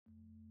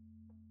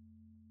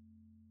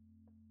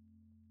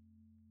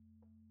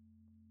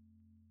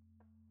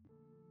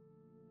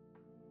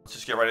Let's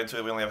just get right into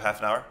it. We only have half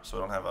an hour, so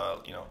we don't have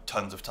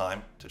tons of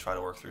time to try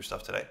to work through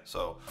stuff today.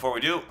 So before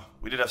we do,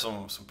 we did have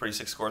some pretty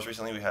sick scores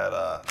recently. We had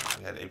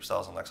Ape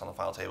Styles and Lex on the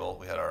final table.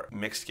 We had our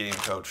mixed game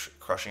coach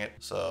crushing it.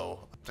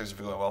 So things have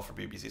been going well for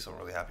BBZ, so I'm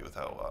really happy with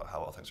how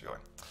well things are going.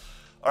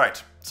 All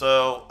right,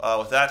 so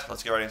with that,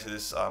 let's get right into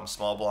this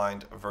small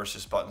blind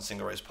versus button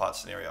single raise pot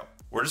scenario.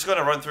 We're just going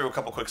to run through a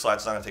couple quick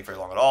slides. It's not going to take very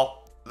long at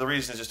all. The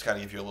reason is just to kind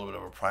of give you a little bit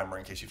of a primer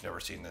in case you've never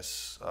seen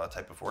this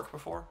type of work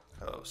before.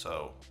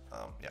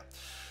 Yeah.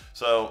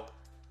 So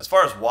as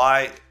far as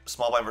why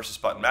small blind versus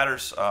button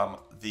matters,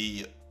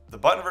 the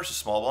button versus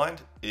small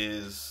blind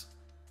is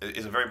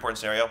a very important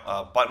scenario.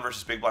 Button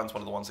versus big blind is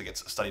one of the ones that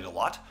gets studied a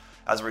lot.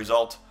 As a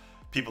result,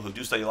 people who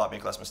do study a lot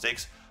make less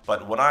mistakes.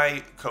 But when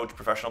I coach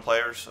professional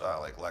players,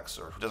 like Lex,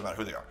 or it doesn't matter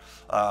who they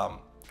are,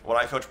 when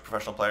I coach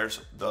professional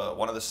players,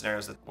 one of the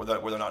scenarios where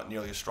they're not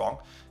nearly as strong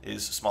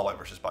is small blind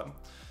versus button.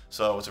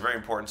 So it's a very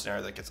important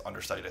scenario that gets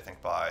understudied, I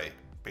think, by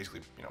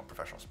basically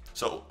professionals.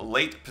 So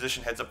late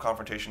position heads up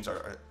confrontations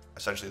are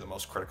essentially the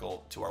most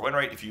critical to our win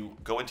rate. If you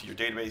go into your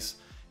database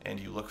and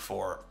you look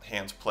for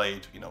hands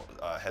played,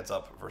 heads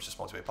up versus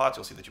multi-way pots,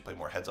 you'll see that you play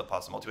more heads up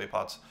pots than multi-way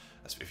pots.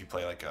 That's if you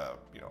play like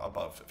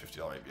above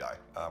 $50 API.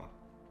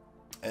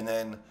 And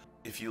then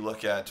if you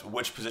look at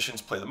which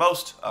positions play the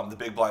most, the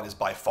big blind is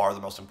by far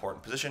the most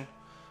important position.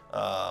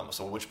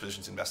 So which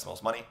positions invest the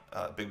most money?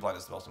 Big blind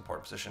is the most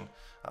important position,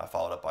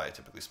 followed up by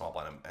typically small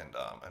blind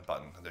and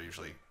button. And they're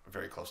usually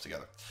very close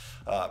together.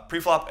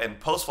 Pre-flop and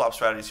post-flop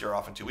strategies here are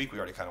often too weak. We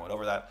already kind of went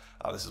over that.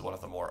 This is one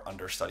of the more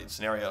understudied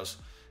scenarios.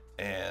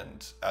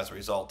 And as a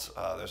result,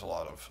 there's a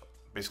lot of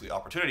basically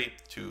opportunity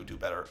to do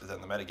better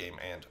than the metagame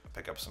and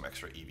pick up some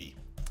extra EV.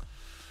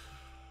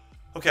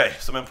 Okay,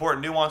 some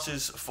important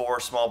nuances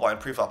for small blind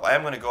pre-flop. I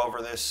am going to go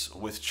over this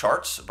with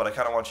charts, but I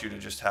kind of want you to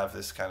just have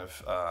this kind of,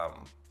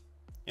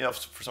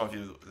 for some of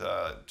you,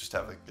 just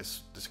have like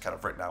this kind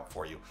of written out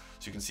for you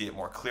so you can see it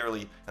more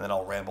clearly, and then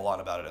I'll ramble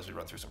on about it as we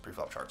run through some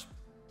pre-flop charts.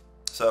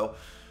 So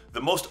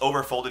the most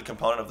overfolded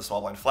component of the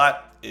small blind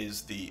flat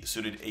is the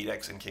suited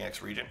 8x and king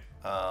x region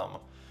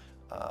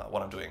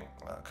when I'm doing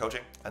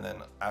coaching, and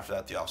then after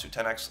that the offsuit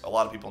 10x. A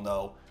lot of people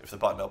know if the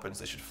button opens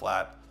they should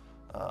flat.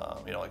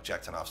 Like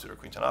Jack 10 offsuit or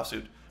Queen 10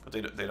 offsuit, but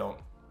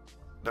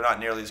they're not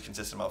nearly as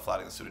consistent about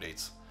flatting the suited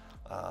 8s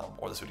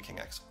or the suited King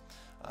X.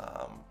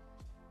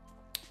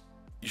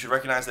 You should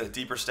recognize that at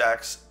deeper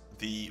stacks,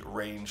 the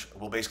range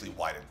will basically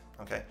widen,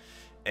 okay?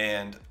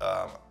 And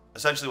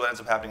essentially what ends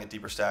up happening at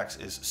deeper stacks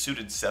is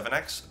suited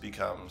 7x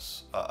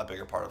becomes a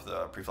bigger part of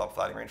the pre-flop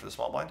flatting range for the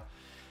small blind,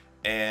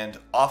 and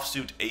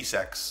offsuit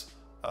ace-x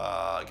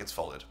gets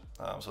folded.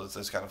 So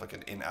there's kind of like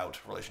an in-out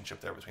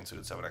relationship there between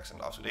suited 7x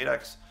and offsuit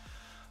 8x.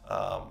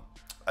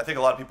 I think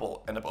a lot of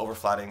people end up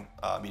over-flatting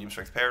medium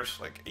strength pairs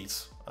like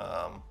 8s,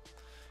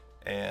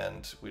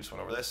 and we just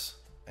went over this.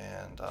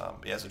 And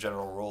yeah, as a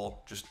general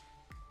rule, just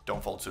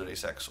don't fold suited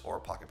ace-x or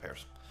pocket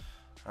pairs.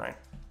 All right.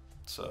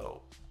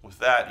 So with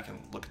that, you can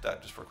look at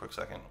that just for a quick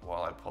second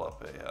while I pull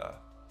up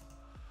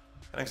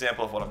an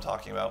example of what I'm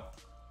talking about.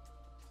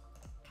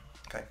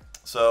 Okay.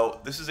 So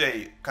this is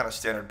a kind of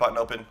standard button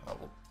open.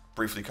 We'll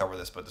briefly cover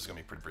this, but this is going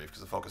to be pretty brief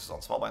because the focus is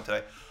on small blind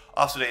today.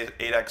 Offsuit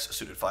 8x,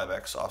 suited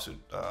 5x, offsuit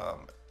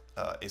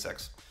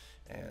ace-x,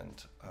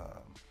 and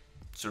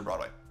suited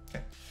Broadway.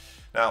 Okay.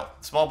 Now,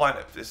 small blind,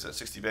 this is at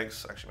 60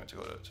 bigs. Actually, I'm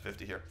going to go to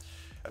 50 here.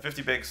 At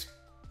 50 bigs,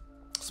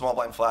 small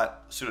blind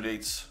flat, suited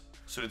 8s,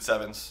 suited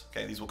 7s.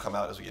 Okay, these will come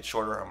out as we get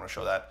shorter. I'm going to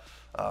show that.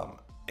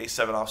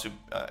 Ace-7 offsuit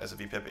as a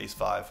VPIP,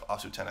 ace-5,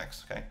 offsuit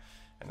 10x. Okay,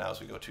 and now as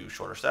we go to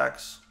shorter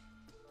stacks,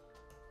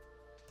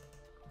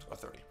 let's go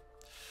 30.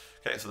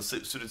 Okay, so the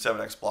suited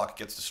 7x block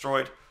gets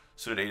destroyed.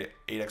 Suited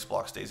 8x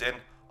block stays in.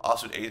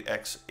 Offsuit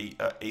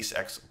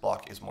ace-x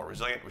block is more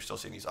resilient. We're still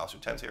seeing these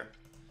offsuit 10s here.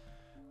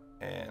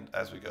 And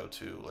as we go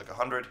to like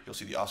 100, you'll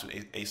see the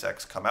offsuit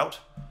ace-x come out.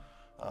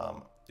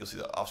 You'll see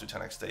the offsuit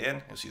 10x stay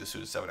in. You'll see the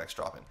suited 7x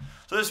drop in.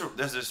 So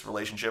there's this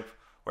relationship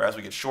where as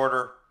we get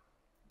shorter,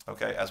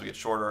 okay,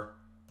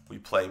 we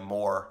play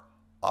more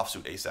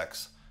offsuit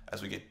ace-x.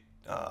 As we get,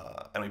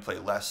 and we play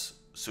less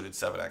suited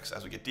 7x.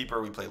 As we get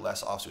deeper, we play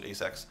less offsuit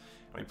ace-x,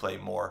 and we play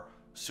more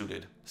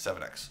suited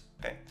 7x.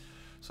 Okay,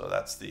 so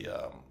that's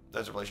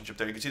there's a relationship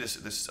there. You can see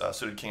this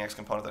suited King X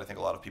component that I think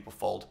a lot of people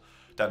fold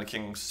down to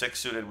King 6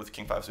 suited with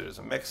King 5 suited as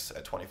a mix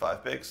at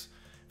 25 bigs.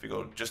 If you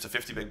go just to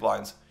 50 big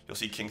blinds, you'll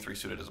see King 3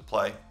 suited as a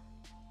play.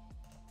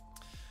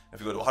 If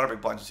you go to 100 big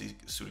blinds, you'll see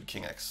suited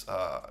King X,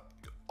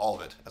 all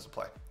of it as a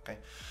play. Okay,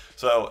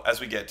 so as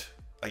we get,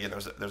 again,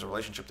 there's a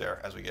relationship there.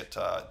 As we get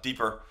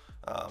deeper,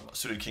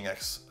 suited King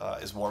X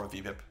is more of a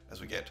VPIP. As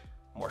we get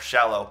more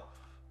shallow,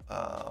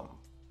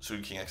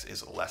 suited King X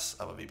is less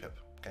of a VPIP.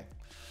 Okay.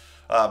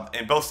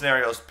 In both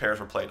scenarios, pairs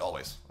were played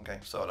always. Okay,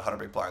 so at 100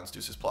 big blinds,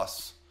 deuces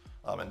plus,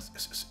 and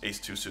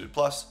ace-2 suited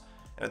plus,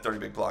 and at 30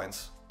 big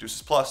blinds,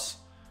 deuces plus,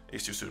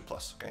 ace-2 suited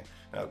plus. Okay,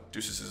 now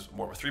deuces is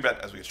more of a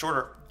 3-bet as we get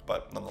shorter,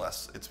 but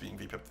nonetheless, it's being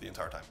VPIP'd the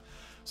entire time.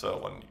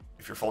 So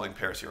if you're folding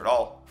pairs here at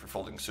all, if you're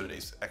folding suited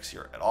ace-x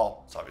here at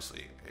all, it's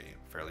obviously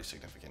a fairly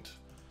significant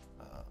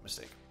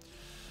mistake.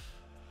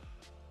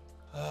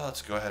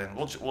 Let's go ahead and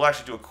we'll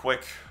actually do a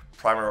quick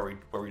primer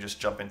where we just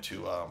jump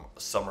into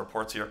some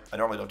reports here. I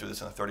normally don't do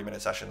this in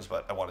 30-minute sessions,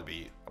 but I want to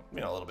be, a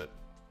little bit.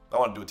 I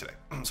want to do it today,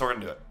 so we're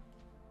gonna do it.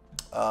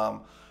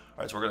 All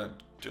right, so we're gonna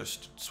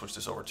just switch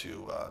this over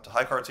to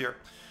high cards here.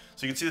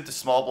 So you can see that the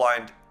small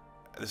blind,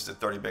 this is at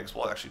 30 bigs.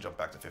 We'll actually jump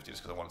back to 50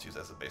 just because I wanted to use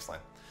that as a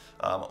baseline.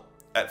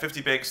 At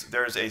 50 bigs,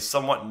 there's a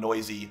somewhat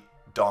noisy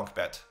donk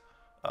bet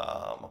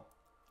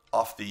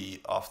off the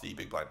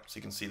big blind. So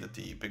you can see that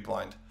the big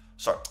blind,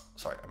 sorry,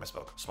 I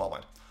misspoke, small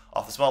blind.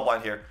 Off the small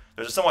blind here,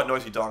 there's a somewhat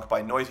noisy donk.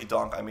 By noisy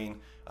donk, I mean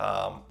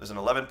there's an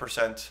 11%,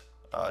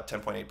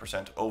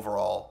 10.8%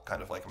 overall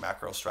kind of like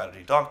macro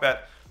strategy donk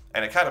bet,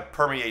 and it kind of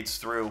permeates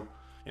through.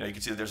 You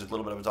can see that there's a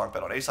little bit of a donk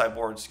bet on ace high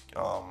boards,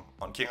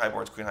 on king high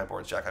boards, queen high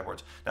boards, jack high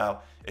boards.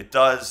 Now it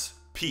does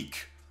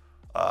peak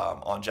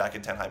on jack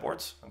and 10 high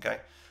boards. Okay,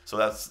 so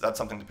that's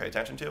something to pay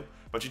attention to.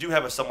 But you do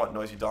have a somewhat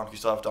noisy donk. You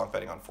still have donk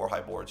betting on 4 high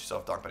boards. You still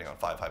have donk betting on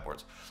 5 high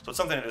boards. So it's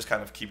something to just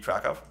kind of keep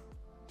track of,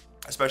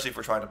 especially if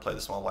we're trying to play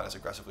the small blind as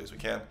aggressively as we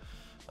can.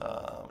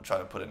 Try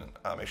to put in,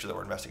 make sure that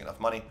we're investing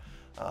enough money.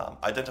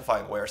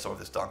 Identifying where some of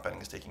this donk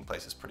betting is taking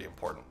place is pretty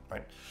important,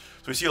 right?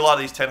 So we see a lot of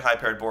these 10 high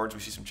paired boards.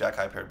 We see some jack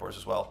high paired boards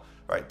as well,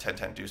 right?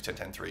 10-10 deuce,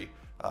 10-10 3,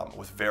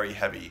 with very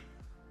heavy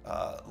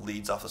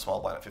leads off the small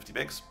blind at 50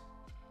 bigs.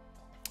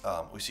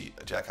 We see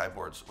jack high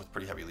boards with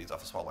pretty heavy leads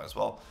off the small blind as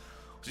well.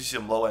 We see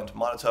some low end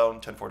monotone,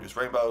 10-4 deuce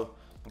rainbow.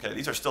 Okay,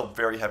 these are still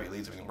very heavy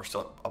leads. I mean, we're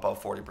still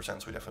above 40%,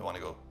 so we definitely want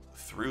to go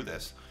through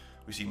this.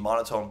 We see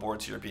monotone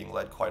boards here being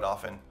led quite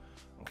often.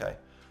 Okay.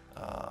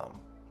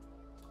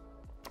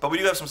 But we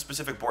do have some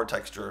specific board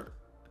texture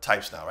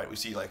types now, right? We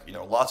see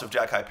lots of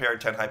jack high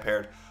paired, 10 high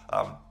paired,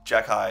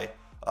 jack high,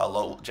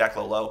 low, jack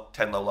low low,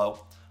 10 low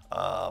low,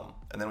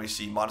 and then we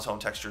see monotone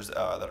textures that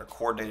are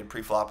coordinated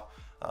pre-flop.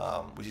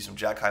 We see some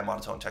jack high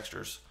monotone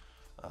textures.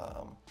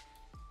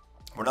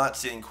 We're not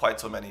seeing quite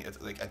so many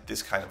at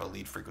this kind of a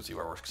lead frequency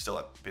where we're still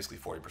at basically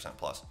 40%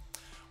 plus.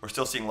 We're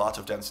still seeing lots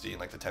of density in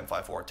like the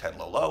 10-5-4, 10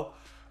 low low.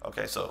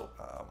 Okay, so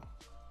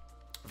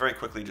very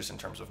quickly, just in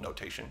terms of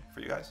notation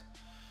for you guys.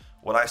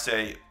 When I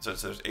say, so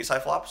there's ace high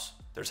flops,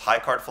 there's high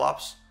card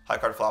flops. High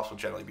card flops will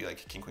generally be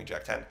like king, queen,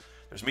 jack 10.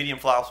 There's medium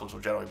flops, which will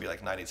generally be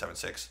like 9, 8, 7,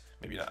 6,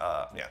 maybe,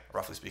 yeah,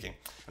 roughly speaking.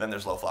 And then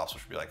there's low flops,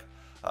 which would be like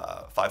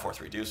 5, 4,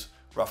 3 deuce,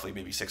 roughly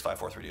maybe 6, 5,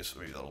 4, 3 deuce,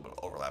 maybe a little bit of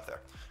overlap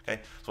there.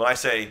 Okay, so when I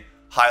say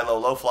high, low,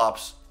 low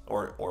flops,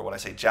 or when I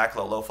say jack,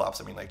 low, low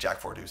flops, I mean like jack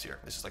 4 deuce here.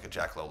 This is like a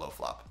jack, low, low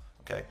flop.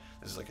 Okay,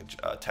 this is like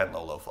a 10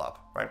 low, low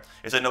flop, right?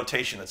 It's a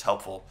notation that's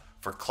helpful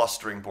for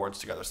clustering boards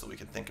together so that we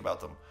can think about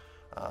them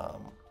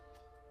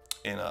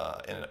in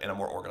a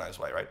more organized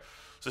way, right?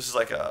 So this is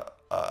like a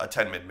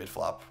 10 mid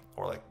flop,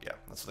 or like, yeah,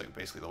 that's like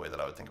basically the way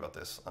that I would think about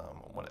this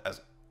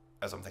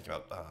as I'm thinking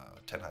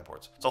about 10 high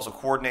boards. It's also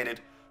coordinated.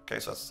 Okay,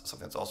 so that's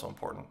something that's also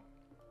important.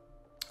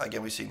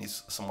 Again, we've seen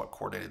these somewhat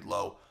coordinated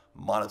low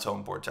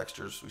monotone board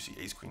textures. We see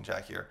ace queen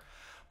jack here,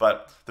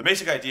 but the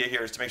basic idea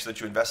here is to make sure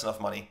that you invest enough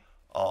money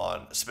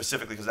on,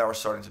 specifically because now we're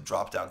starting to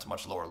drop down to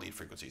much lower lead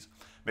frequencies.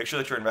 Make sure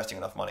that you're investing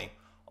enough money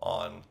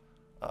on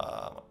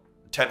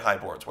 10 high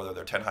boards, whether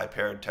they're 10 high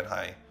paired, 10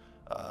 high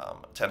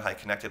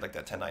connected, like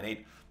that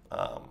 10-9-8,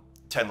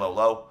 10 low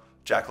low,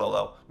 jack low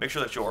low. Make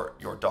sure that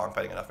you're donk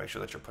betting enough. Make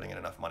sure that you're putting in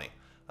enough money.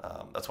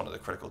 That's one of the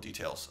critical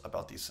details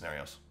about these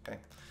scenarios. Okay,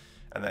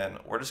 and then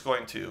we're just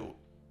going to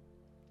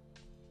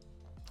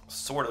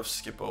sort of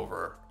skip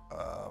over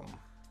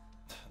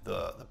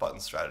the button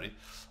strategy.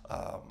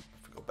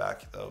 If we go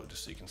back though,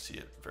 just so you can see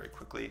it very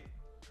quickly.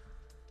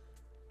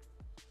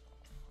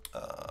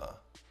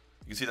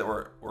 You can see that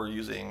we're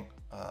using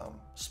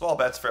small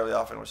bets fairly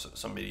often with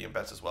some medium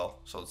bets as well.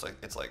 So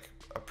it's like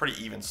a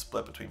pretty even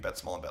split between bet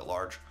small and bet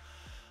large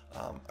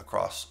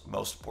across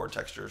most board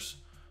textures.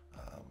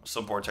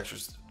 Some board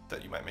textures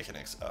that you might make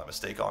a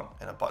mistake on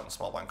in a button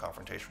small blind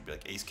confrontation would be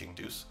like ace king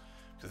deuce.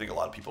 I think a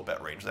lot of people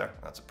bet range there.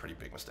 That's a pretty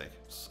big mistake.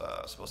 It's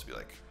supposed to be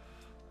like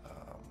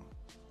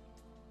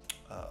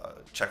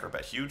check or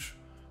bet huge.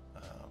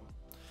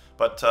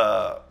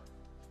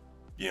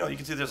 You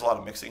can see there's a lot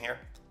of mixing here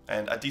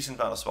and a decent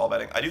amount of small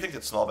betting. I do think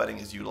that small betting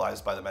is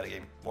utilized by the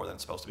metagame more than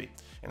it's supposed to be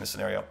in this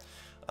scenario.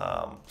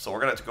 So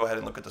we're going to go ahead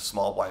and look at the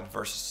small blind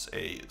versus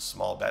a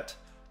small bet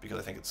because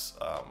I think it's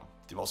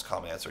the most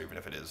common answer, even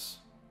if it is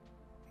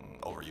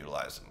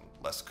overutilized and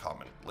less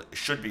common. It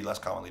should be less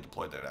commonly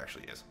deployed than it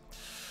actually is.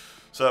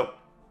 So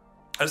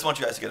I just want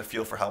you guys to get a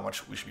feel for how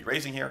much we should be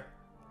raising here.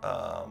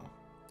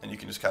 And you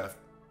can just kind of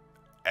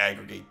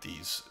aggregate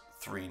these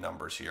 3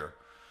 numbers here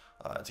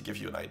to give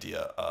you an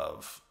idea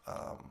of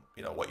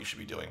what you should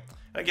be doing.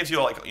 And it gives you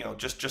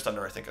just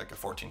under, I think, like a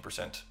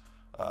 14%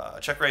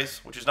 check raise,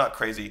 which is not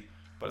crazy,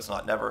 but it's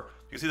not never.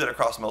 You can see that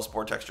across most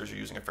board textures, you're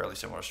using a fairly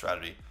similar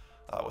strategy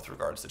with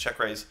regards to check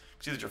raise. You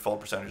can see that your fold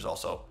percentage is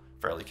also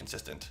fairly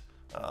consistent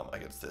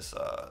against this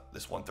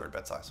 1/3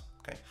 bet size.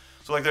 Okay,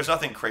 so like there's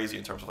nothing crazy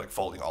in terms of like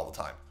folding all the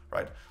time,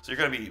 right? So you're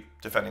going to be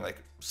defending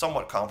like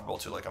somewhat comparable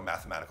to like a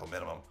mathematical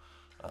minimum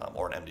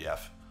or an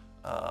MDF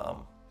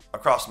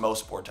across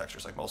most board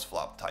textures, like most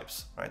flop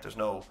types, right? There's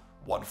no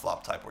one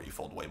flop type where you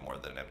fold way more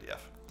than an MDF.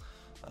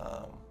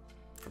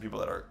 for people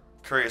that are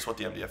curious what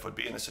the MDF would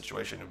be in this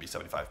situation, it would be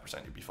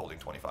 75%. You'd be folding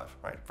 25,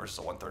 right? Versus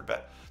a 1/3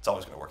 bet. It's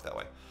always going to work that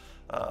way.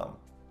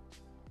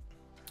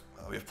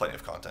 We have plenty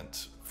of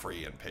content,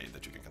 free and paid,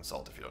 that you can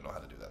consult if you don't know how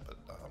to do that. But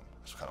I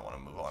just kind of want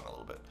to move on a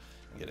little bit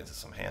and get into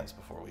some hands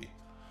before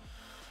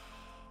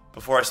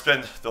I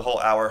spend the whole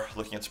hour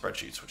looking at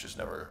spreadsheets, which is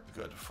never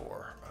good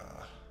for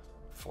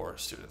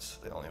students.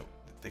 They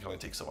can only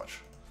take so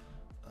much.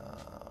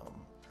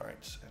 All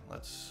right, and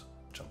let's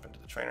jump into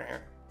the trainer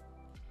here.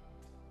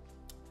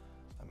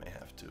 I may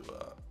have to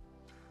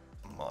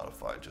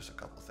modify just a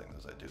couple things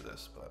as I do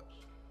this, but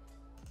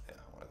yeah,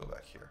 I want to go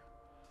back here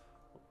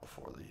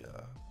before the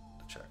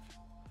check.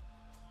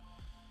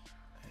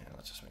 And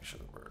let's just make sure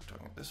that we're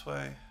doing it this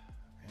way,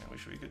 and we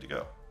should be good to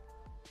go.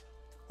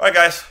 All right,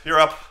 guys, you're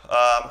up.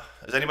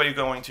 Is anybody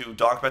going to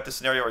donk bet this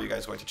scenario, or are you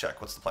guys going to check?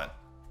 What's the plan?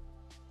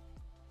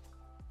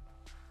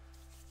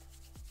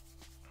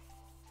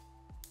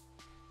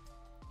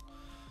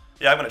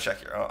 Yeah, I'm gonna check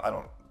here. I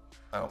don't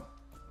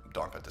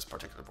donk bet this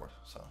particular board,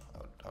 so I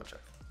would check.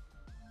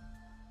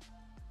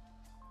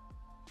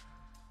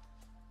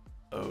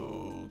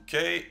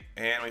 Okay,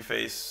 and we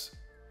face.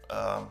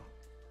 I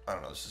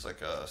don't know. This is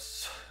like a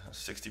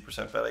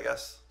 60% bet, I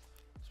guess.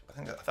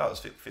 I thought it was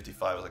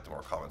 55 was like the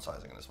more common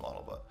sizing in this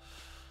model, but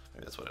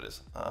maybe that's what it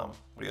is. What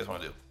do you guys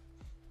want to do?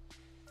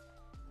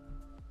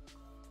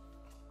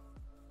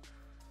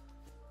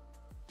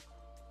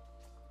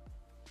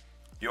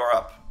 You are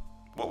up.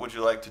 What would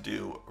you like to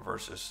do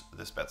versus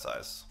this bet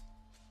size?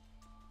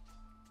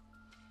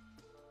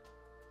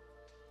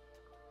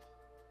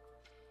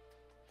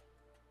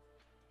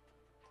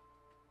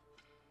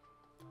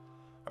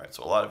 All right,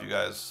 so a lot of you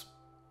guys,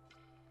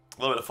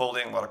 a little bit of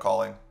folding, a lot of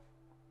calling.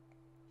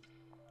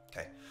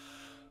 Okay,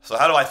 so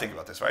how do I think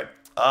about this, right?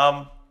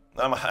 I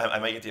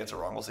might get the answer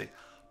wrong, we'll see.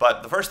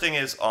 But the first thing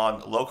is, on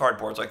low card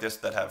boards like this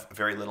that have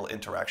very little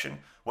interaction,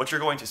 what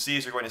you're going to see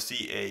is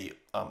a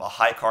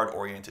high card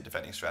oriented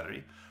defending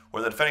strategy,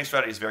 where the defending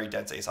strategy is very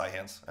dense ace high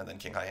hands, and then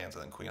king high hands,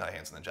 and then queen high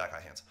hands, and then jack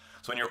high hands.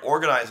 So when you're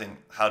organizing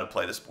how to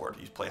play this board,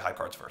 you play high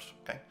cards first,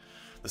 okay?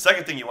 The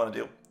second thing you want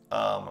to do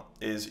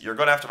is you're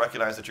going to have to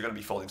recognize that you're going to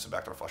be folding some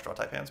backdoor flush draw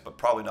type hands, but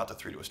probably not the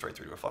 3 to a straight,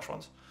 3 to a flush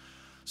ones.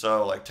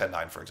 So like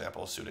 10-9, for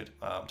example, suited,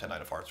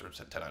 10-9 of hearts or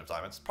 10-9 of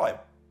diamonds, probably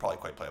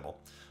quite playable.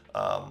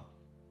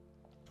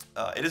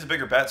 It is a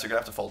bigger bet, so you're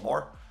going to have to fold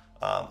more.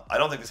 I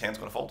don't think this hand's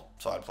going to fold,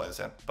 so I'd play this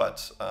hand,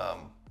 but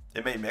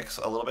it may mix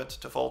a little bit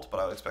to fold, but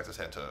I would expect this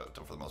hand to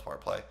for the most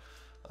part, play.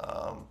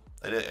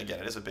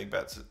 Again, it is a big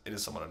bet. It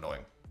is somewhat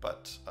annoying,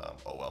 but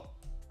oh well.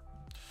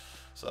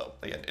 So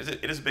again,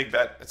 it is a big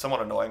bet. It's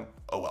somewhat annoying.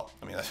 Oh well.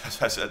 I mean,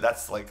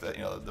 that's like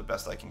the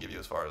best I can give you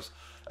as far as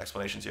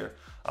explanations here.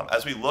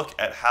 As we look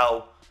at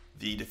how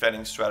the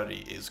defending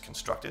strategy is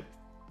constructed,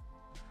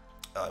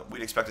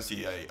 we'd expect to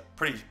see a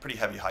pretty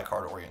heavy high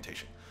card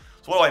orientation.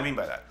 So what do I mean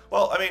by that?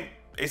 Well, I mean,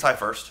 ace high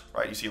first,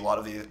 right? You see a lot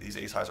of these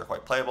ace highs are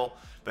quite playable.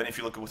 But if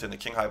you look within the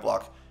king high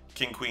block,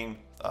 king queen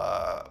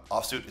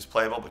offsuit is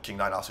playable, but king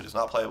 9 offsuit is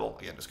not playable.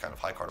 Again, just kind of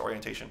high card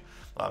orientation.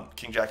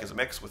 King jack is a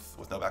mix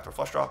with no backdoor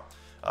flush draw.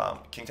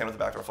 King 10 with a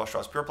backdoor flush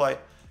draw is pure play.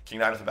 King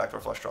 9 with a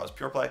backdoor flush draw is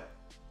pure play.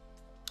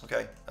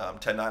 Okay,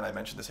 10-9, I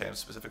mentioned this hand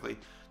specifically.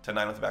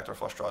 10-9 with a backdoor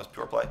flush draw is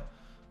pure play.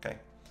 Okay,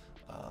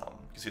 you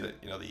can see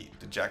that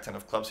the jack 10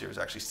 of clubs here is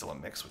actually still a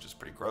mix, which is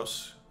pretty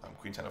gross.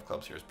 Queen 10 of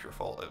clubs here is pure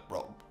fold.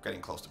 Well,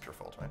 getting close to pure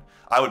fold, right?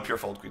 I would pure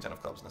fold queen 10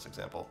 of clubs in this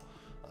example.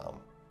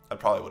 I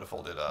probably would have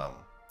folded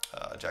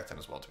jack 10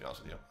 as well, to be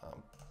honest with you,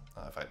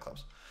 if I had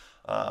clubs.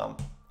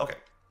 Okay,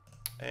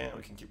 and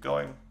we can keep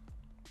going.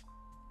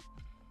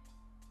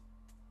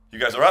 You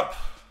guys are up.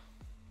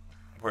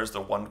 Where's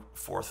the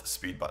 1/4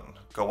 speed button?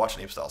 Go watch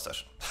an ape style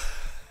session.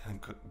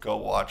 Go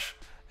watch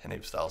an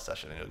ape style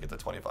session, and you'll get the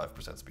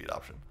 25% speed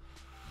option.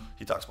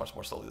 He talks much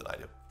more slowly than I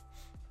do.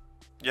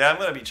 Yeah, I'm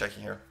gonna be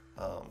checking here.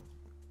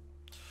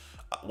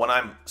 When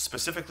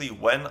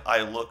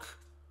I look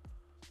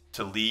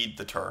to lead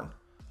the turn,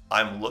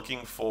 I'm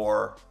looking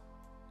for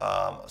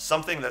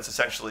something that's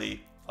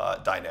essentially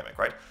dynamic,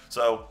 right?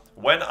 So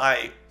when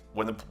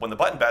the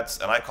button bets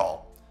and I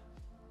call,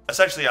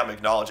 essentially I'm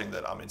acknowledging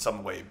that I'm in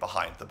some way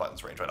behind the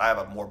button's range, right? I have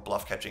a more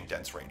bluff catching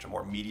dense range, a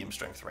more medium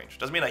strength range.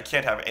 Doesn't mean I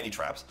can't have any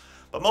traps,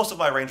 but most of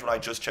my range when I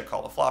just check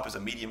call the flop is a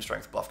medium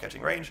strength bluff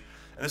catching range,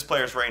 and this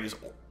player's range is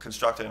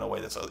constructed in a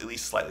way that's at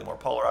least slightly more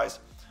polarized,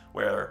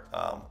 where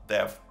they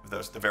have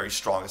the very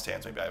strongest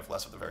hands. Maybe I have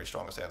less of the very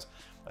strongest hands,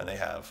 and they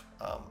have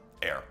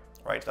air,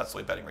 right? That's the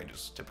way betting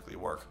ranges typically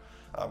work.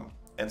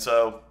 And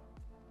so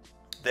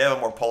they have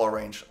a more polar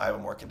range. I have a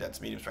more condensed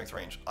medium strength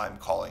range. I'm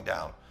calling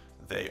down.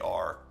 They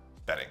are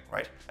betting,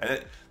 right?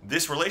 And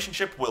this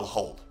relationship will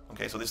hold.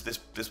 Okay, so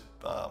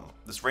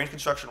this range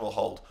construction will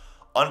hold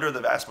under the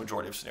vast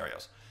majority of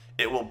scenarios.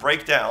 It will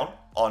break down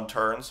on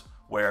turns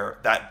where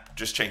that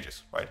just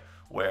changes, right?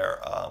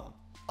 Where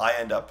I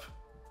end up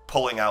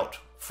pulling out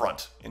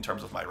front in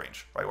terms of my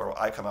range, right? Where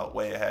I come out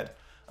way ahead,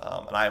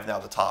 and I have now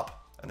the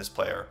top, and this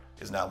player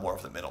is now more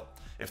of the middle.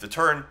 If the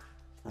turn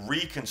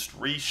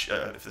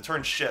if the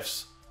turn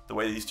shifts the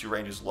way these two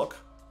ranges look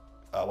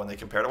when they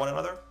compare to one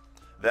another,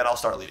 then I'll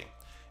start leading.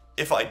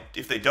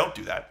 if they don't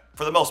do that,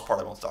 for the most part,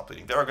 I won't stop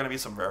bleeding. There are going to be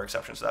some rare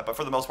exceptions to that, but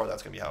for the most part,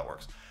 that's going to be how it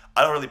works.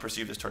 I don't really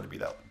perceive this turn to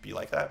be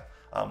like that.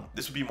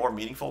 This would be more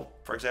meaningful,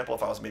 for example,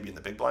 if I was maybe in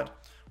the big blind,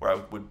 where I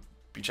would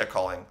be check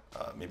calling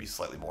maybe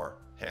slightly more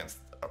hands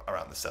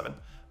around the 7.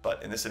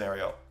 But in this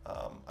scenario,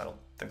 I don't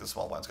think the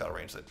small blind's got a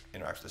range that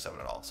interacts with the 7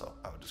 at all, so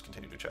I would just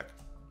continue to check.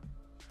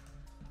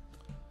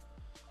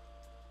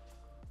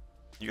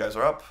 You guys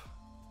are up.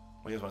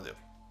 What do you guys want to do?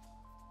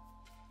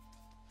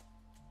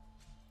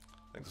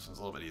 I think this one's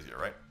a little bit easier,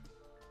 right?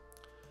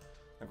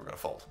 I think we're going to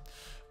fold.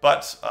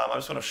 But I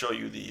just want to show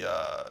you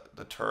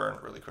the turn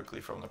really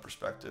quickly from the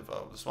perspective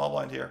of the small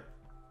blind here.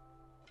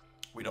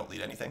 We don't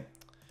lead anything.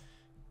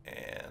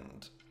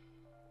 And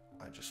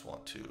I just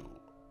want to,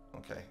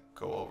 okay,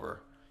 go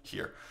over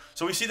here.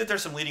 So we see that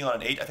there's some leading on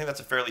an 8. I think that's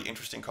a fairly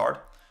interesting card.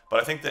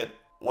 But I think that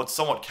what's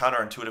somewhat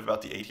counterintuitive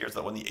about the 8 here is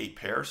that when the 8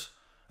 pairs,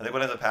 I think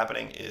what ends up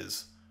happening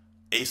is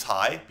ace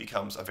high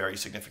becomes a very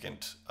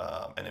significant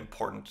and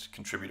important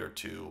contributor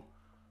to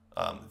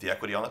the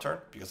equity on the turn,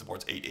 because the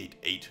board's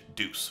 8-8-8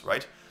 deuce,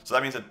 right? So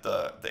that means that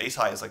the ace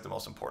high is like the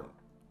most important.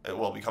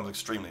 It becomes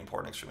extremely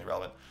important, extremely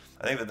relevant.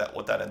 I think that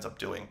what that ends up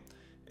doing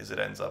is it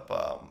ends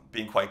up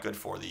being quite good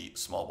for the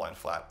small blind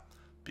flat,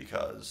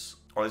 because,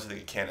 or at least I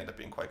think it can end up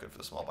being quite good for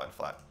the small blind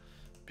flat,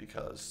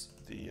 because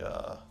the,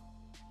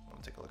 let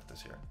me take a look at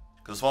this here.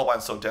 Because the small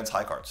blind's so dense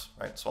high cards,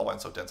 right? Small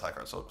blind's so dense high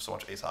cards, so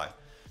much ace high.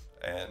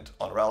 And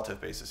on a relative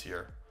basis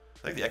here,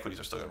 I think the equities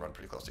are still going to run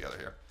pretty close together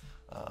here.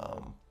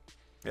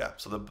 Yeah,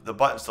 so the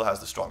button still has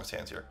the strongest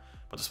hands here.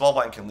 But the small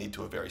blind can lead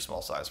to a very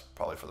small size,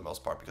 probably for the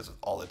most part, because of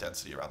all the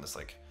density around this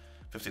like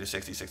 50 to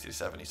 60, 60 to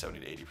 70,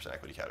 70 to 80%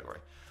 equity category.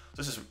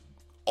 So this is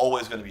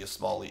always going to be a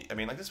small lead. I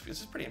mean, like this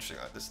is pretty interesting.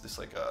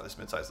 This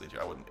mid-sized lead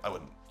here, I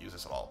wouldn't use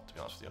this at all, to be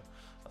honest with you.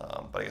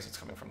 But I guess it's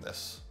coming from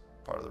this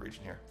part of the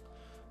region here.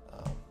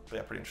 But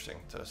yeah, pretty interesting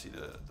to see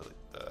the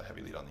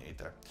heavy lead on the 8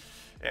 there.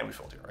 And we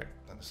fold here, right?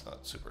 And it's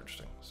not super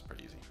interesting. It's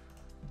pretty easy.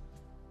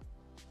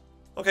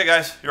 Okay,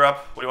 guys, you're up.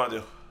 What do you want to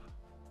do?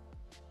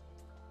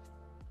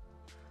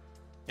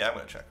 Yeah, I'm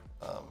going to check.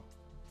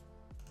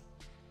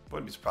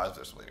 Wouldn't be surprised if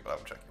there's some leading, but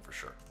I'm checking for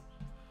sure.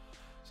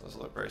 So this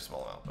is a very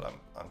small amount, but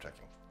I'm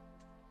checking.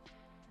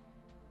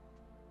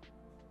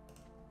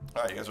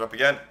 All right, you guys are up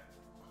again.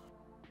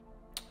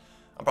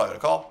 I'm probably going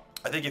to call.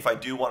 I think if I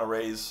do want to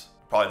raise,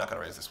 probably not going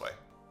to raise this way.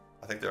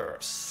 I think there are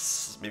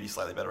maybe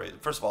slightly better rates.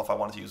 First of all, if I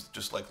wanted to use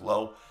just like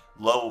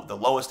the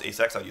lowest ace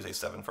X, I'd use ace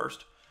 7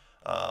 first.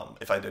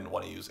 If I didn't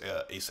want to use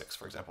ace 6,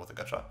 for example, with a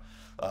gut shot.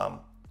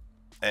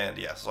 And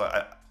yeah, so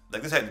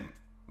like this hand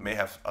may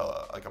have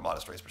like a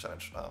modest raise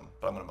percentage,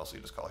 but I'm going to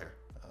mostly just call here.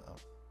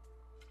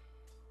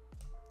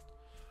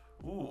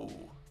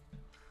 Ooh,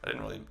 I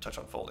didn't really touch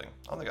on folding.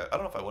 I don't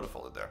know if I would have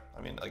folded there.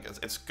 I mean, like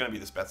it's going to be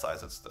this bet size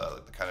that's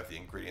the kind of the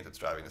ingredient that's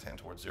driving this hand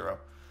towards 0,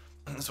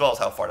 as well as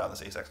how far down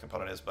this ace X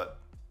component is, but.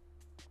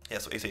 Yeah,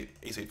 so ace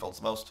 8 folds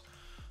the most.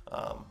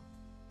 Yeah,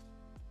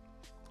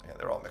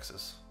 they're all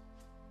mixes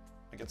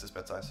against this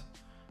bet size.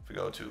 If we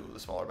go to the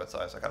smaller bet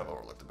size, I kind of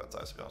overlooked the bet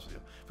size, to be honest with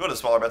you. If we go to the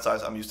smaller bet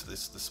size, I'm used to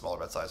this smaller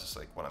bet size, just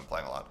like when I'm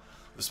playing a lot.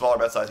 The smaller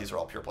bet size, these are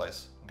all pure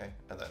plays, okay?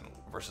 And then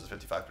versus the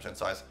 55%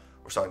 size,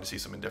 we're starting to see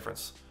some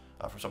indifference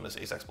from some of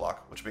this ace X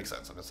block, which makes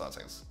sense. I'm just not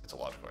saying it's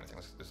illogical or anything.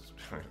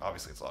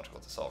 Obviously, it's logical.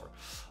 It's a solver.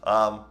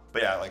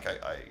 But yeah, like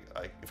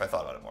if I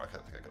thought about it more, I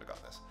think I could have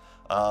gotten this.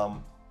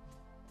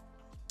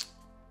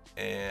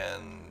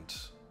 And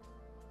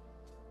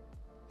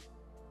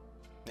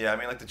yeah, I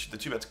mean, like the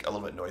 2-bet's a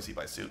little bit noisy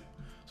by suit.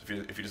 So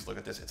if you just look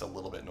at this, it's a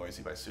little bit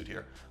noisy by suit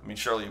here. I mean,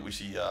 surely we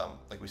see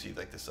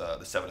this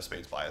the 7 of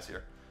spades bias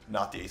here,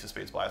 not the ace of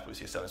spades bias, but we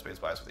see a 7 of spades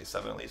bias with a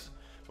 7 at least.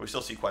 But we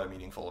still see quite a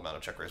meaningful amount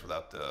of check raise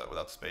without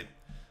the spade.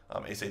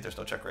 Ace 8, there's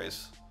no check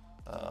raise.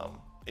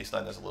 Ace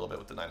 9, there's a little bit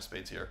with the 9 of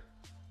spades here.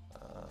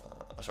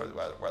 Sorry,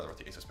 rather with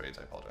the ace of spades.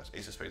 I apologize.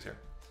 Ace of spades here.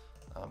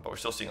 But we're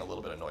still seeing a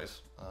little bit of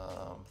noise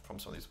from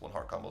some of these one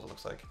heart combos, it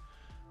looks like.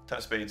 10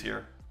 of spades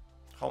here.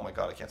 Oh my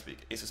god, I can't speak.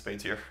 Ace of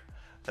spades here.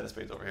 10 of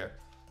spades over here.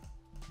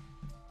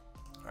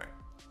 Alright.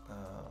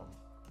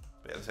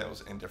 But yeah, this hand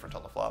was indifferent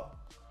on the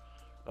flop.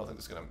 I don't think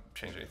this is going to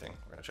change anything.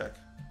 We're going to check.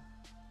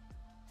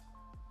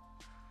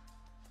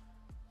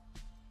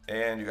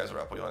 And you guys are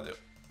up. What do you want to do?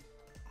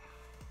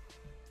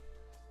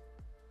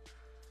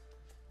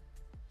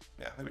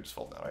 Yeah, I think we just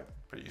fold now, right?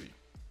 Pretty easy.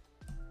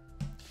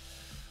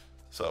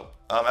 So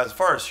as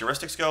far as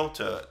heuristics go,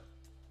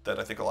 that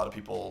I think a lot of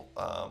people,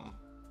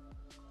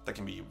 that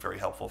can be very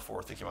helpful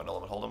for thinking about no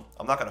limit hold'em.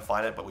 I'm not going to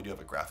find it, but we do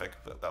have a graphic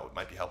that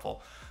might be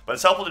helpful. But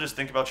it's helpful to just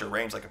think about your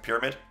range like a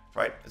pyramid,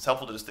 right? It's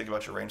helpful to just think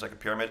about your range like a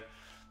pyramid.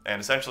 And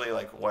essentially,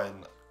 like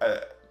when,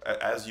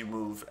 as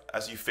you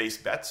face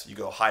bets, you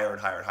go higher and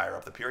higher and higher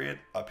up the pyramid.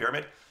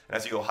 And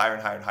as you go higher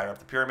and higher and higher up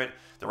the pyramid,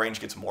 the range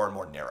gets more and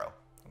more narrow,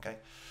 okay?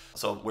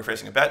 So we're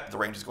facing a bet, the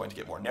range is going to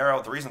get more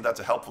narrow. The reason that's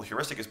a helpful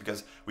heuristic is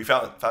because we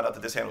found out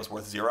that this hand was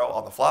worth 0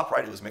 on the flop,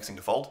 right? It was mixing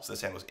to fold, so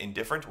this hand was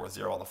indifferent, worth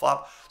 0 on the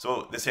flop.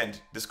 So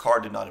this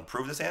card did not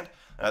improve this hand.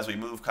 And as we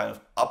move kind of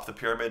up the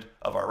pyramid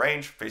of our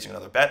range, facing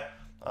another bet,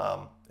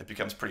 it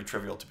becomes pretty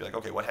trivial to be like,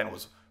 okay, what hand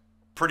was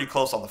pretty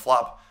close on the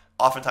flop,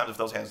 oftentimes if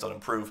those hands don't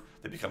improve,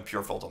 they become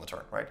pure folds on the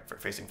turn, right? For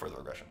facing further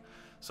aggression.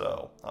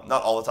 So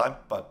not all the time,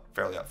 but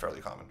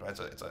fairly common, right?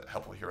 So it's a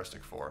helpful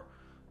heuristic for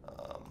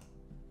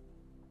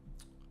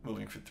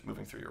moving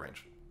through your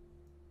range.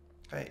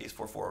 Okay, ace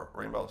 4-4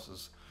 rainbow. This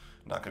is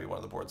not going to be one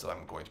of the boards that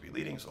I'm going to be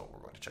leading, so we're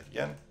going to check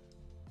again.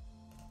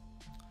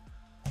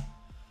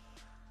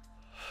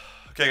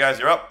 Okay, guys,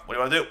 you're up. What do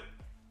you want to do?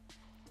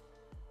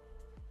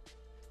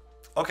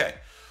 Okay,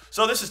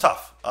 so this is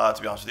tough,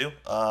 to be honest with you.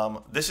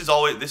 This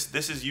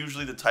is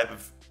usually the type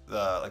of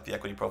like the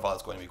equity profile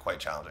that's going to be quite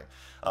challenging.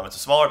 It's a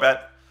smaller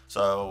bet,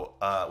 so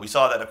we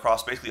saw that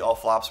across basically all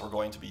flops we're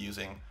going to be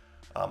using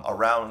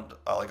around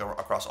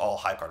across all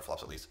high card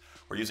flops at least.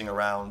 We're using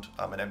around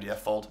an MDF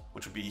fold,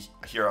 which would be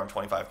here around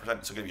 25%, so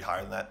it's going to be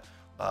higher than that,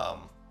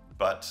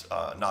 but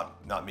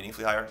not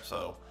meaningfully higher.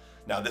 So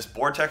now this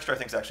board texture I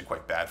think is actually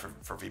quite bad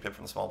for VPIP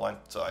from the small blind,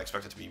 so I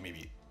expect it to be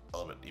maybe a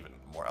little bit even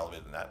more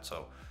elevated than that.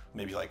 So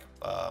maybe like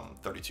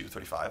 32,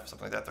 35,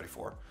 something like that,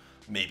 34,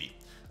 maybe.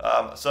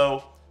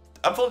 So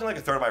I'm folding like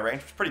a third of my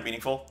range, which is pretty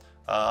meaningful.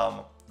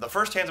 The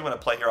first hands I'm going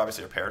to play here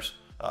obviously are pairs.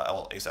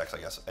 Well, ace-X, I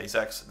guess.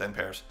 Ace-X, then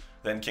pairs,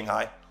 then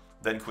king-high,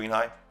 then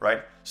queen-high,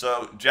 right?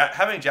 So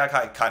having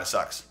jack-high kind of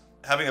sucks.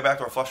 Having a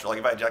backdoor flush draw, like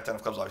if I had jack-10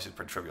 of clubs, obviously a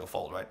pretty trivial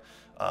fold, right?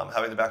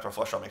 Having the backdoor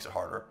flush draw makes it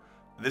harder.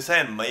 This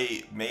hand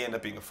may end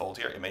up being a fold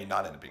here. It may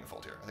not end up being a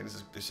fold here. I think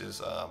this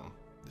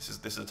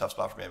is a tough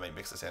spot for me. I might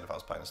mix this hand if I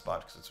was playing this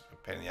spot because it's a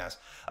pain in the ass.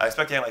 I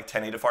expect to hand like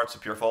 10-8 of hearts to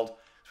pure fold.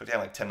 I expect to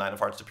hand like 10-9 of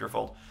hearts to pure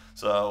fold.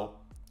 So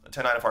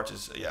 10-9 of hearts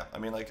is, yeah, I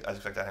mean, like I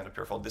expect that hand to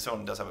pure fold. This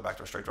one does have a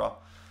backdoor straight draw,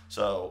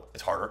 so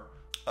it's harder.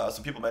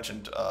 Some people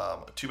mentioned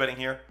 2-betting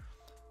here.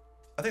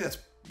 I think that's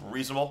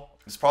reasonable.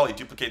 This probably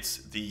duplicates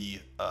the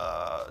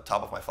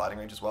top of my flatting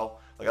range as well.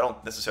 Like I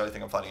don't necessarily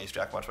think I'm flatting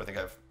ace-jack much, but I think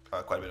I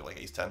have quite a bit of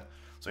like ace-10.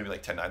 So maybe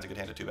like 10-9 is a good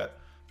hand to 2-bet.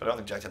 But I don't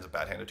think jack-10 is a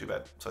bad hand to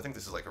 2-bet. So I think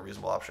this is like a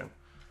reasonable option.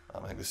 I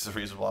think this is a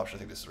reasonable option. I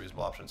think this is a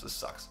reasonable option. So this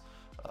sucks.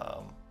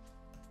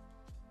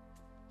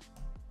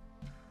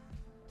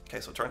 Okay,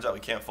 so it turns out we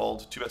can't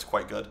fold. 2-bet's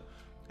quite good.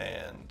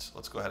 And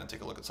let's go ahead and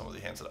take a look at some of the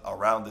hands that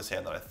around this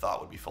hand that I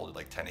thought would be folded,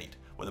 like 10-8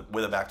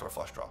 with a backdoor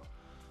flush draw.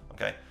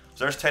 Okay,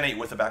 so there's 10-8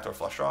 with a backdoor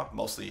flush draw,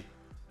 mostly,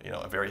 you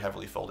know, very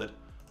heavily folded.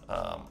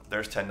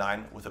 There's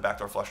 10-9 with a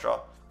backdoor flush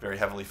draw, very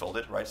heavily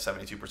folded, right?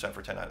 72%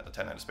 for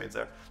 10-9 of spades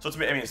there. So it's,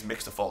 I mean, it's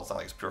mixed to fold. It's not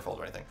like it's pure fold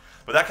or anything.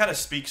 But that kind of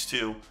speaks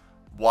to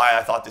why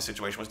I thought this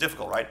situation was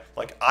difficult, right?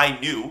 Like I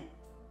knew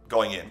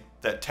going in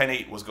that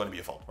 10-8 was going to be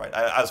a fold, right?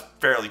 I was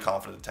fairly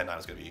confident that 10-9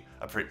 was going to be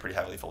a pretty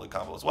heavily folded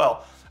combo as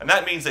well. And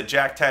that means that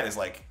jack-10 is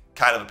like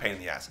kind of a pain in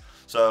the ass.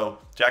 So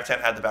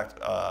jack-10 had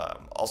the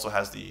also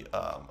has the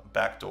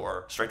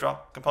backdoor straight draw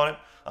component.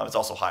 It's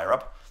also higher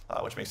up,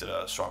 which makes it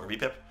a stronger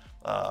VPIP.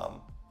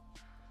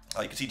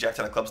 You can see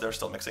jack-10 of clubs there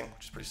still mixing,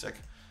 which is pretty sick.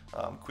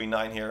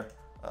 Queen-9 here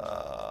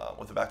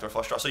with the backdoor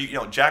flush draw. So you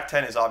know,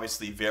 jack-10 is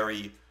obviously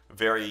very,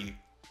 very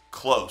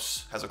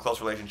close, has a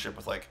close relationship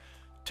with like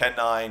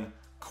 10-9,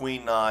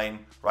 Queen-9,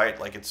 right?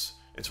 Like it's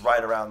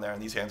right around there,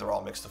 and these hands are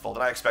all mixed to fold,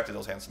 and I expected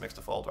those hands to mix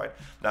to fold, right?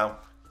 Now,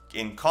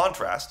 in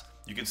contrast,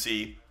 you can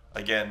see,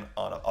 again,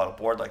 on a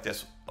board like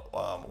this,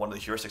 one of the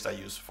heuristics I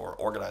use for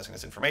organizing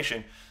this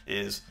information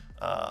is,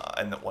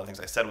 and one of the things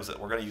I said was that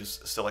we're going to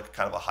use still like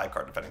kind of a high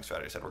card defending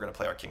strategy. I said we're going to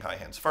play our king-high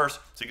hands first.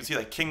 So you can see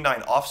like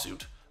king-9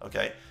 offsuit,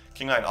 okay?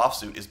 King-9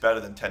 offsuit is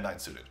better than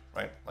 10-9 suited,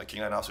 right? Like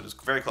king-9 offsuit is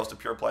very close to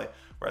pure play,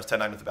 whereas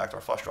 10-9 with the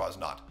backdoor flush draw is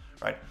not,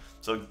 right?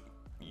 So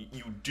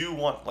you do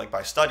want, like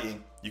by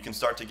studying, you can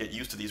start to get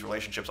used to these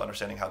relationships,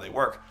 understanding how they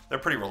work. They're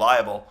pretty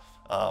reliable,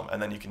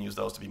 and then you can use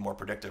those to be more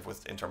predictive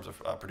in terms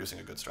of producing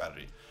a good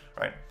strategy,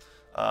 right?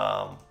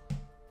 All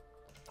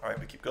right,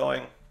 we keep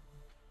going.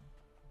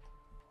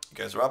 You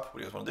guys are up. What do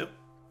you guys want to do?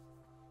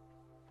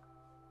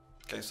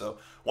 Okay, so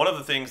one of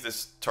the things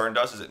this turn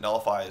does is it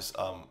nullifies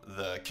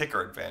the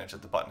kicker advantage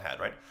that the button had,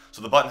 right?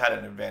 So the button had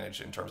an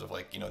advantage in terms of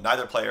like, you know,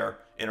 neither player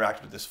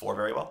interacted with this 4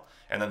 very well.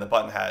 And then the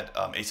button had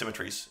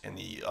asymmetries in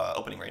the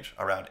opening range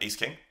around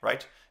ace-king,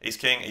 right?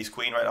 Ace-king,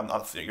 ace-queen, right?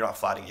 You're not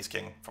flatting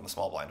ace-king from the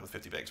small blind with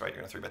 50 bigs, right?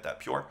 You're going to 3-bet that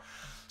pure.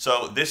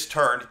 So this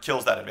turn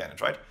kills that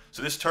advantage, right?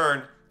 So this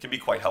turn can be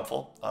quite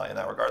helpful in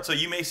that regard. So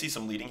you may see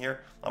some leading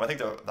here. I think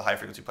the high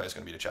frequency play is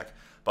going to be to check.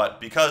 But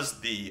because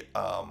the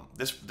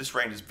this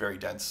range is very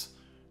dense,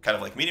 kind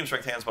of like medium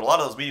strength hands, but a lot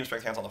of those medium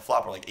strength hands on the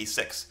flop are like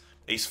ace-6,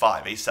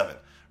 ace-5, ace-7,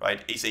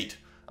 right? Ace-8,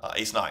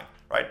 ace-9,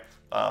 right?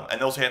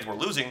 And those hands were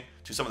losing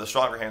to some of the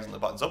stronger hands in the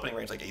button's opening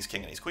range, like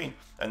ace-king and ace-queen,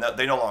 and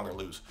they no longer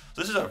lose.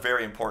 So this is a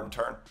very important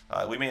turn.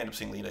 We may end up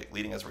seeing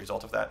leading as a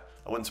result of that.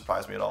 It wouldn't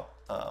surprise me at all.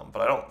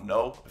 But I don't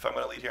know if I'm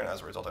going to lead here, and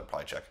as a result, I'd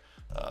probably check.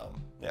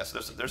 Yeah,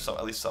 so there's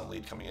at least some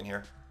lead coming in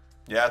here.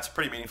 Yeah, it's a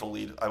pretty meaningful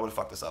lead. I would have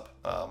fucked this up.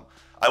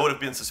 I would have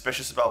been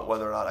suspicious about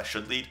whether or not I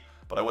should lead,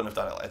 but I wouldn't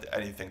have done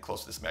anything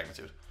close to this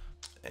magnitude.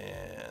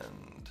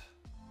 And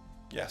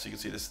yeah, so you can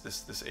see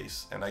this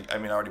ace, and I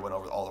mean I already went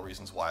over all the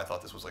reasons why I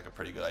thought this was like a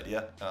pretty good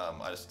idea.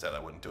 I just said I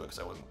wouldn't do it because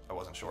I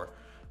wasn't sure.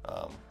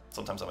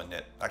 Sometimes I'm a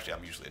nit. Actually,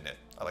 I'm usually a nit.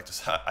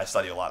 I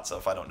study a lot, so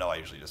if I don't know, I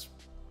usually just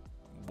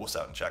wuss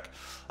out and check.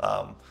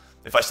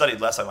 If I studied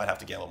less, I might have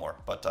to gamble more,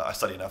 but I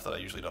study enough that I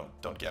usually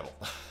don't gamble.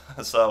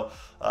 So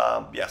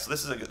yeah, so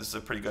this is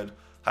a pretty good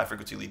high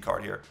frequency lead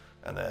card here,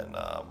 and then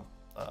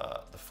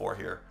the 4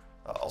 here,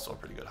 also a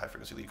pretty good high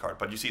frequency lead card.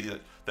 But you see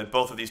that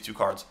both of these two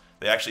cards,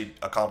 they actually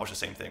accomplish the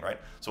same thing, right?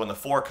 So when the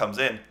 4 comes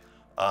in,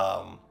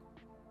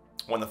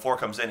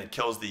 it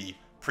kills the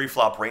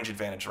pre-flop range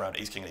advantage around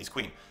ace king and ace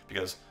queen,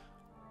 because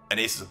an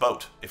ace is a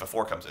boat if a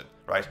 4 comes in,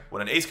 right?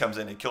 When an ace comes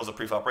in, it kills the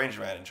pre-flop range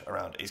advantage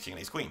around ace king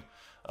and ace queen.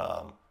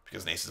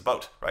 Because an ace is a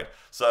boat, right?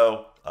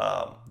 So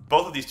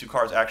both of these two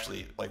cards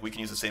actually, like, we can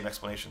use the same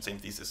explanation, same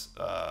thesis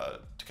to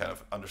kind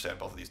of understand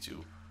both of these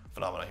two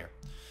phenomena here.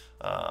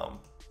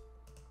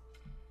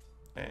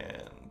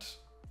 And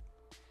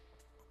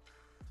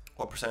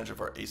what percentage of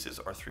our aces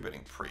are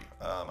 3-betting pre?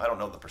 I don't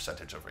know the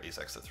percentage of our ace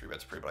x that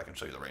 3-bets pre, but I can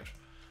show you the range.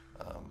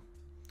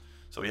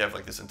 So we have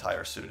like this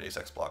entire suited ace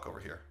x block over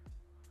here.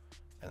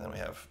 And then we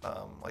have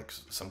like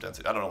some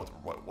density. I don't know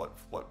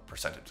what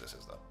percentage this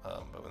is though.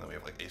 But then we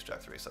have like ace jack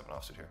 3 ace 7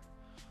 offsuit here.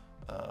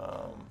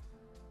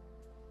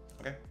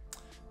 Okay,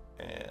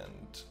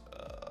 and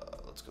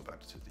let's go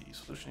back to the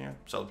solution here.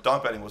 So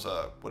donk betting would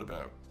have been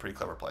a pretty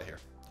clever play here.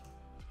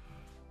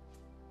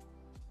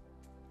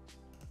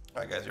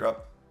 All right, guys, you're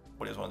up.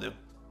 What do you guys want to do?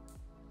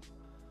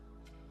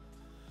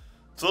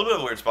 It's a little bit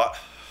of a weird spot.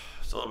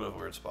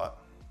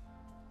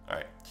 All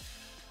right.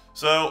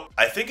 So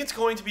I think it's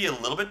going to be a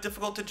little bit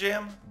difficult to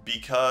jam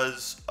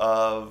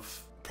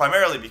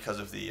primarily because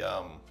of the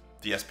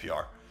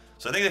SPR.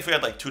 So I think if we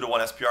had like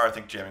 2-to-1 SPR, I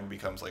think jamming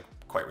becomes like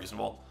quite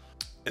reasonable.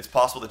 It's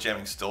possible that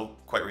jamming is still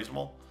quite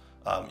reasonable.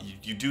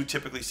 You do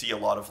typically see a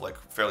lot of like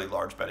fairly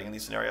large betting in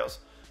these scenarios,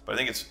 but I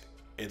think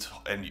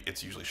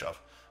it's usually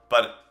shove.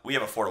 But we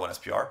have a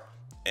 4-to-1 SPR,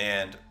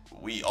 and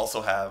we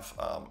also have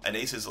an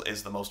ace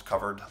is the most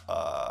covered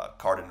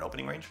card in an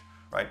opening range,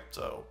 right?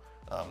 So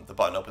the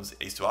button opens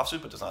ace 2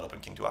 offsuit, but does not open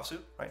king 2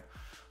 offsuit, right?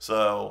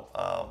 So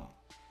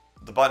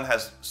the button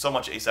has so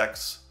much ace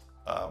x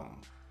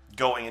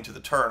going into the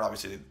turn.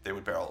 Obviously, they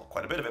would barrel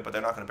quite a bit of it, but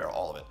they're not going to barrel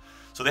all of it.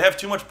 So they have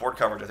too much board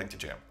coverage, I think, to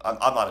jam.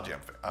 I'm not a jam.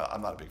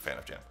 I'm not a big fan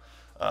of jam.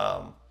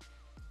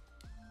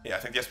 Yeah, I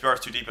think the SPR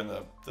is too deep in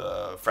the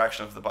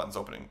fraction of the button's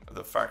opening,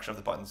 the fraction of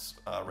the button's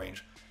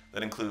range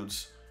that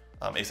includes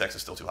ace x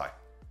is still too high.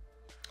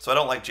 So I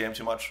don't like jam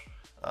too much.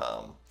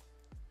 I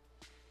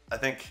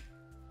think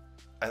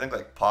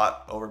like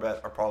pot,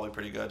 overbet are probably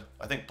pretty good.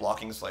 I think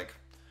blocking is like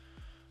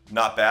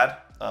not bad,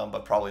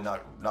 but probably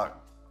not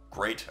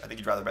great. I think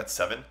you'd rather bet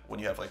 7 when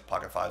you have like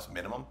pocket 5s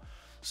minimum.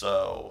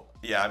 So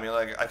yeah, I mean,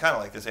 like, I kind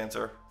of like this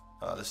answer,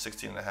 this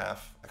 16.5. I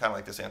kind of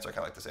like this answer. I kind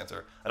of like this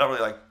answer. I don't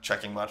really like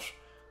checking much,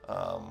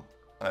 and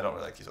I don't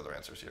really like these other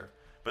answers here.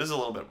 But this is a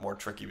little bit more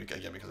tricky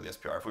again because of the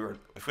SPR.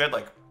 If we had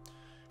like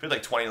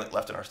 20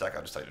 left in our stack,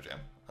 I'd just tell you to jam.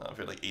 If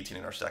we had like 18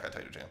 in our stack, I'd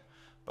tell you to jam.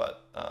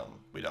 But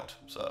we don't.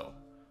 So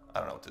I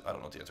don't know what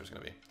the answer is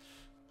going to be.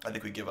 I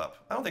think we give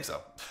up. I don't think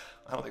so.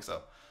 It's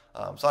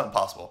not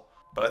impossible,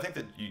 but I think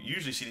that you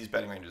usually see these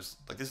betting ranges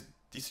like this.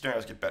 These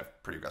scenarios get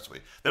bet pretty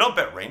aggressively. They don't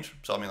bet range,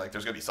 so I mean, like,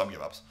 there's going to be some give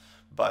ups,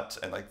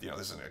 and like, this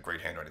isn't a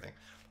great hand or anything,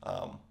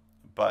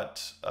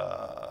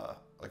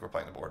 like, we're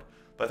playing the board.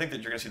 But I think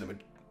that you're going to see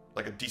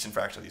like a decent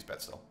fraction of these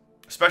bets still,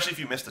 especially if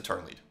you miss the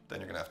turn lead. Then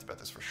you're going to have to bet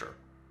this for sure.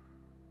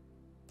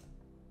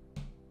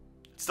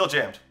 It's still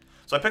jammed.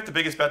 So I picked the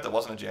biggest bet that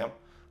wasn't a jam.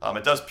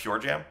 It does pure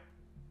jam.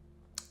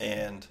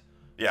 And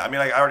yeah, I mean,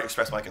 I already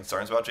expressed my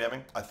concerns about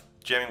jamming.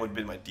 Jamming would have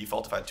been my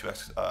default if I had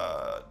 2x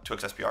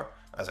SPR,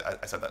 as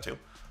I said that too.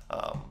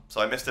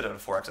 So I missed it at a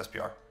 4x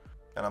SPR,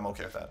 and I'm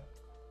okay with that.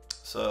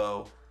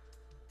 So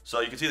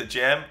you can see that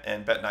jam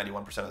and bet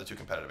 91% of the two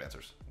competitive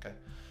answers. Okay,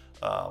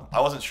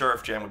 I wasn't sure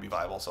if jam would be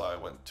viable, so I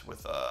went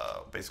with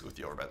basically with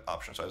the overbet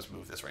option. So I just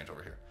moved this range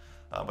over here.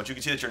 But you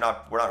can see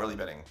that we're not really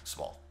betting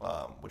small,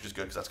 which is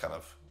good because that's kind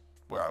of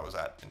where I was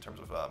at in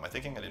terms of my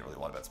thinking. I didn't really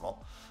want to bet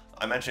small.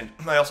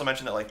 I also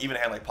mentioned that like even a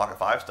hand like pocket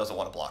 5s doesn't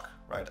want to block,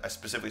 right? I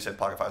specifically said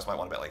pocket 5s might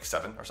want to bet like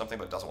 7 or something,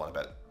 but it doesn't want to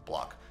bet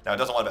block. Now it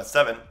doesn't want to bet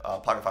 7.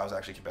 Pocket 5s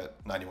actually can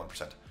bet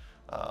 91%.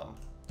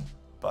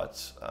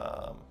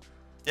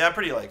 Yeah,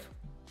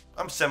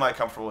 I'm semi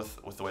comfortable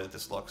with the way that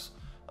this looks.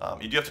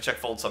 You do have to check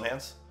fold some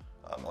hands.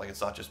 Like,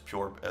 it's not just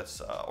pure.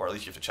 Or at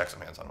least you have to check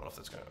some hands. I don't know if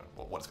that's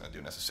what it's gonna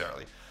do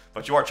necessarily,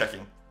 but you are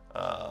checking.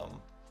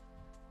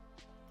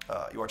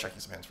 You are checking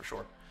some hands for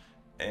sure.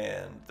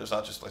 And it's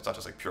not just like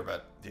pure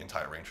bet the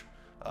entire range.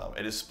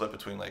 It is split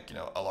between like,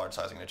 a large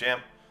sizing and a jam.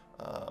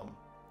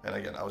 And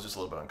again, I was just a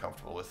little bit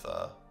uncomfortable with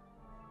the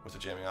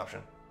jamming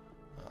option.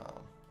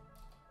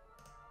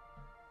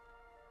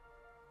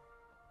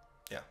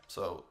 Yeah,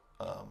 so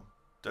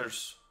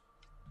it's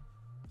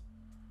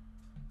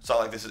not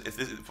like this is,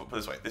 put it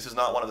this way, this is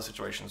not one of the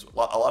situations, a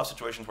lot of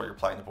situations where you're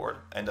playing the board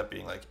end up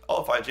being like,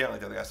 oh, if I jam,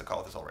 like, the other guy has to call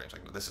with this whole range.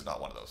 Like, this is not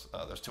one of those.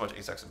 There's too much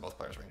ace-x in both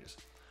players' ranges.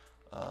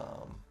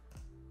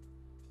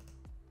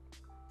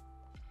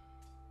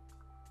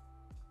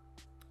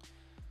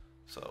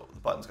 So the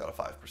button's got a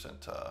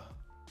 5%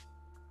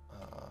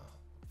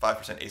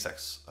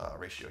 ace-x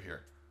ratio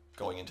here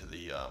going into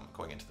the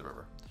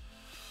river.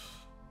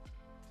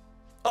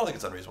 I don't think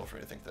it's unreasonable for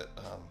me to think that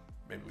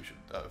maybe we should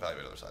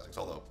evaluate other sizings,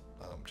 although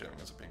jamming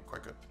ends up being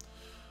quite good.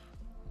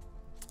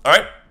 All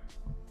right.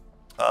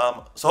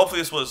 So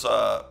hopefully this was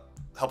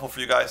helpful for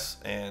you guys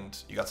and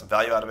you got some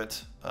value out of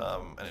it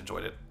and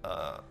enjoyed it.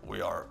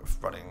 We are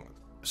running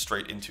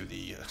straight into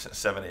the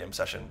 7 a.m.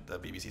 session, the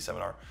BBZ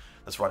seminar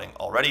that's running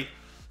already.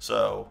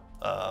 So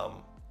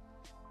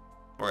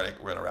we're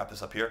gonna wrap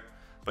this up here.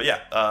 But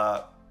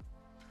yeah,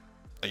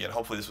 again,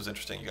 hopefully this was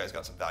interesting. You guys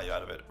got some value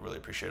out of it. Really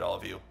appreciate all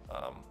of you.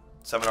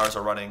 Seminars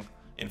are running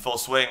in full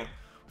swing.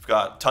 We've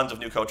got tons of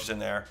new coaches in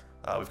there.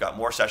 We've got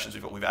more sessions.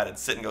 We've added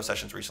sit and go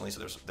sessions recently,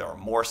 so there are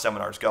more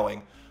seminars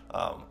going.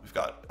 We've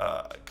got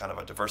kind of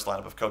a diverse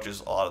lineup of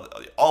coaches. All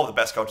of the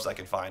best coaches I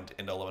can find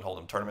in no limit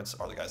hold'em tournaments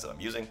are the guys that I'm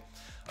using.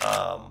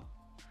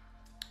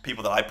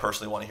 People that I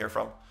personally want to hear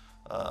from,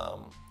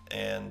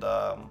 and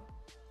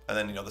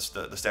then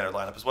the standard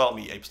lineup as well.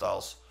 Me, Ape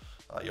Styles,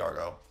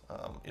 Yargo,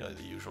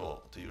 the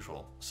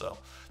usual. So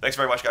thanks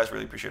very much, guys.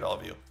 Really appreciate all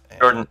of you. And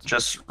Jordan,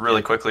 just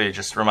really quickly,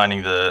 just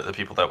reminding the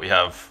people that we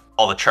have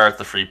all the chart,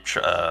 the free,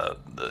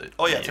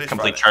 the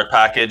complete chart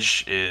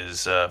package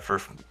is for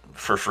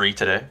free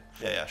today.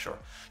 Yeah, sure.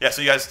 Yeah,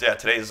 so you guys,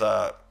 today's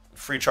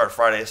free chart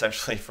Friday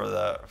essentially for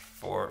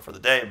the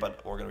day,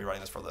 but we're going to be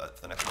running this for the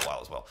next little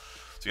while as well.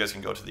 So you guys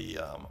can go to the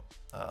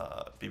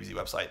BBZ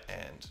website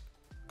and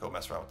go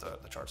mess around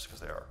with the charts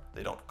because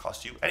they don't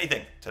cost you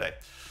anything today.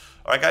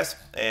 All right, guys,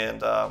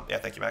 and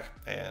thank you, Mac,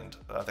 and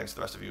thanks to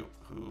the rest of you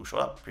who showed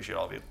up. Appreciate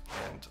all of you,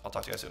 and I'll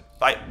talk to you guys soon.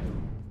 Bye.